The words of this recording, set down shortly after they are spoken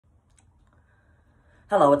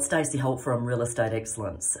Hello, it's Stacey Holt from Real Estate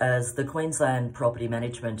Excellence. As the Queensland property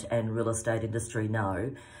management and real estate industry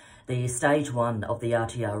know, the Stage 1 of the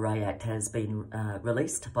RTRA Act has been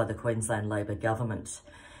released by the Queensland Labor Government.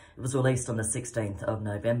 It was released on the 16th of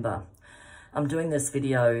November. I'm doing this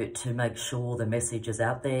video to make sure the message is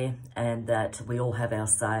out there and that we all have our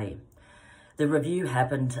say. The review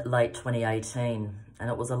happened late 2018 and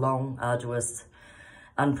it was a long, arduous,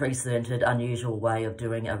 unprecedented, unusual way of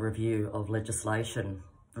doing a review of legislation.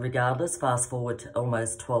 Regardless, fast forward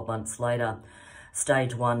almost 12 months later,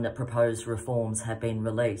 Stage 1 proposed reforms have been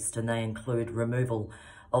released, and they include removal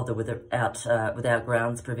of the without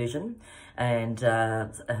grounds provision and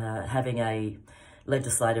having a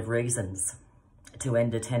legislative reasons to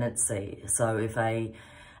end a tenancy. So if a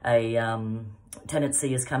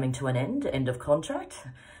tenancy is coming to an end of contract,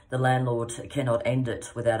 the landlord cannot end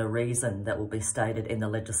it without a reason that will be stated in the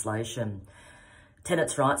legislation.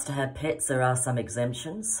 Tenants' rights to have pets, there are some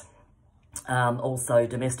exemptions. Also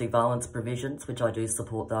domestic violence provisions, which I do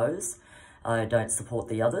support those. I don't support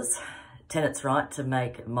the others. Tenants' right to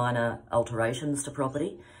make minor alterations to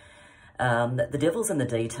property. The devil's in the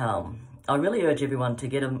detail. I really urge everyone to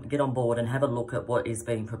get on board and have a look at what is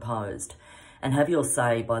being proposed and have your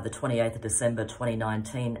say by the 28th of December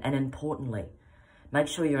 2019, and importantly, make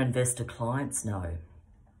sure your investor clients know.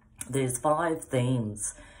 There's 5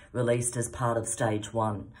 themes released as part of Stage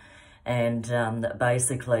 1. And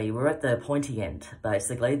basically, we're at the pointy end,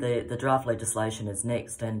 basically. The draft legislation is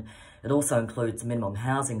next, and it also includes minimum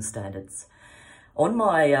housing standards. On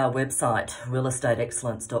my website,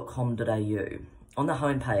 realestateexcellence.com.au, on the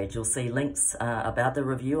homepage, you'll see links about the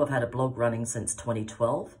review. I've had a blog running since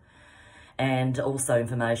 2012. And also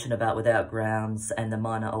information about without grounds and the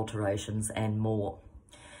minor alterations and more.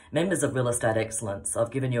 Members of Real Estate Excellence, I've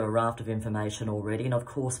given you a raft of information already, and of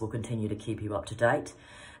course we'll continue to keep you up to date.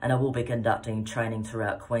 And I will be conducting training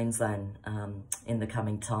throughout Queensland in the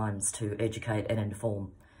coming times to educate and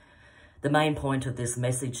inform. The main point of this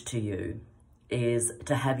message to you is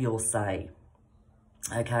to have your say,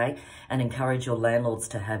 okay? And encourage your landlords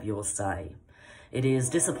to have your say. It is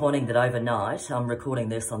disappointing that overnight, I'm recording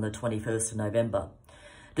this on the 21st of November,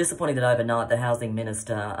 disappointing that overnight the Housing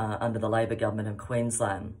Minister under the Labor government in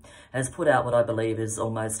Queensland has put out what I believe is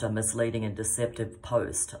almost a misleading and deceptive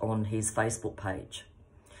post on his Facebook page.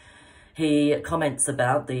 He comments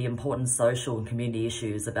about the important social and community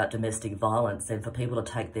issues about domestic violence and for people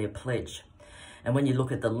to take their pledge. And when you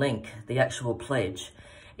look at the link, the actual pledge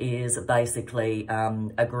is basically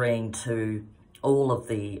agreeing to all of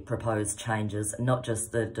the proposed changes, not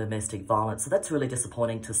just the domestic violence. So that's really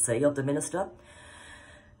disappointing to see of the Minister.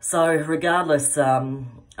 So regardless,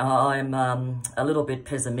 I'm a little bit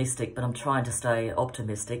pessimistic, but I'm trying to stay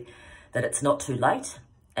optimistic that it's not too late.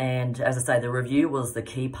 And as I say, the review was the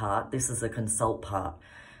key part. This is the consult part,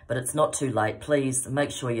 but it's not too late. Please make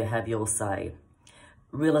sure you have your say.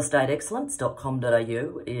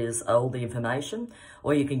 realestateexcellence.com.au is all the information,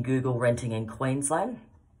 or you can Google renting in Queensland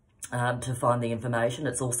to find the information.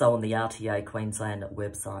 It's also on the RTRA Queensland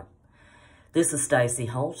website. This is Stacey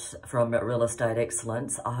Holt from Real Estate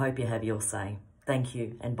Excellence. I hope you have your say. Thank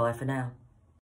you and bye for now.